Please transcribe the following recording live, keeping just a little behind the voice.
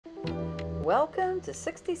Welcome to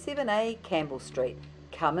 67A Campbell Street.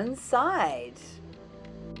 Come inside.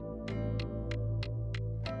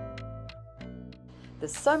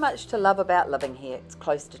 There's so much to love about living here. It's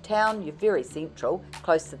close to town, you're very central,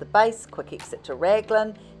 close to the base, quick exit to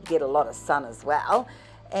Raglan, you get a lot of sun as well.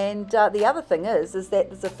 And the other thing is that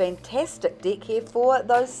there's a fantastic deck here for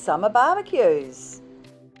those summer barbecues.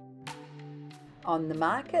 On the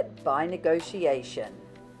market by negotiation.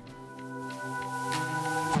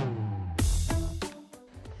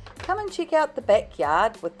 Come and check out the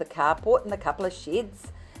backyard with the carport and a couple of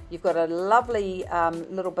sheds. You've got a lovely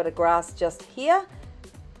little bit of grass just here.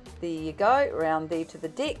 There you go, around there to the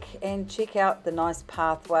deck, and check out the nice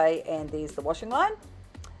pathway, and there's the washing line.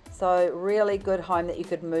 So really good home that you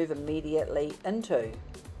could move immediately into.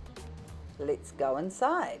 Let's go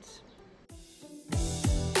inside.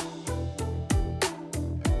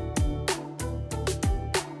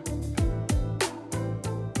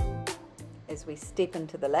 As we step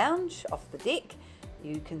into the lounge off the deck,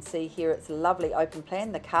 you can see here it's a lovely open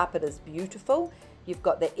plan. The carpet is beautiful. You've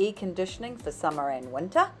got the air conditioning for summer and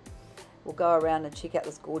winter. We'll go around and check out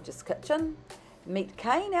this gorgeous kitchen. Meet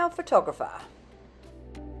Kane, our photographer.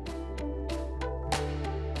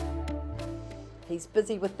 He's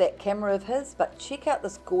busy with that camera of his, but check out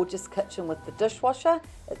this gorgeous kitchen with the dishwasher.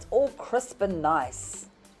 It's all crisp and nice.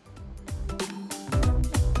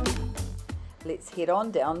 Let's head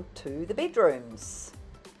on down to the bedrooms.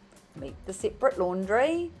 Meet the separate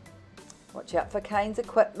laundry. Watch out for Kane's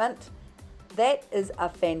equipment. That is a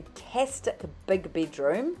fantastic big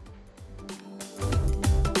bedroom.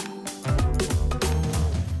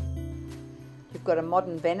 You've got a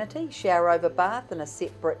modern vanity, shower over bath, and a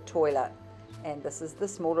separate toilet. And this is the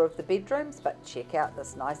smaller of the bedrooms, but check out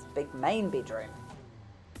this nice big main bedroom.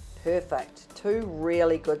 Perfect. Two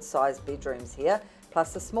really good sized bedrooms here,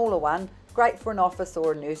 plus a smaller one. Great for an office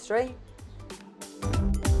or a nursery.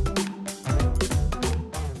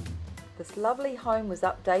 This lovely home was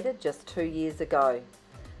updated just 2 years ago.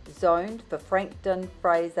 Zoned for Frankton,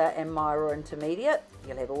 Fraser and Myra Intermediate.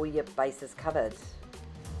 You'll have all your bases covered.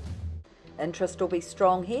 Interest will be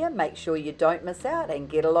strong here. Make sure you don't miss out and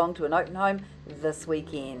get along to an open home this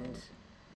weekend.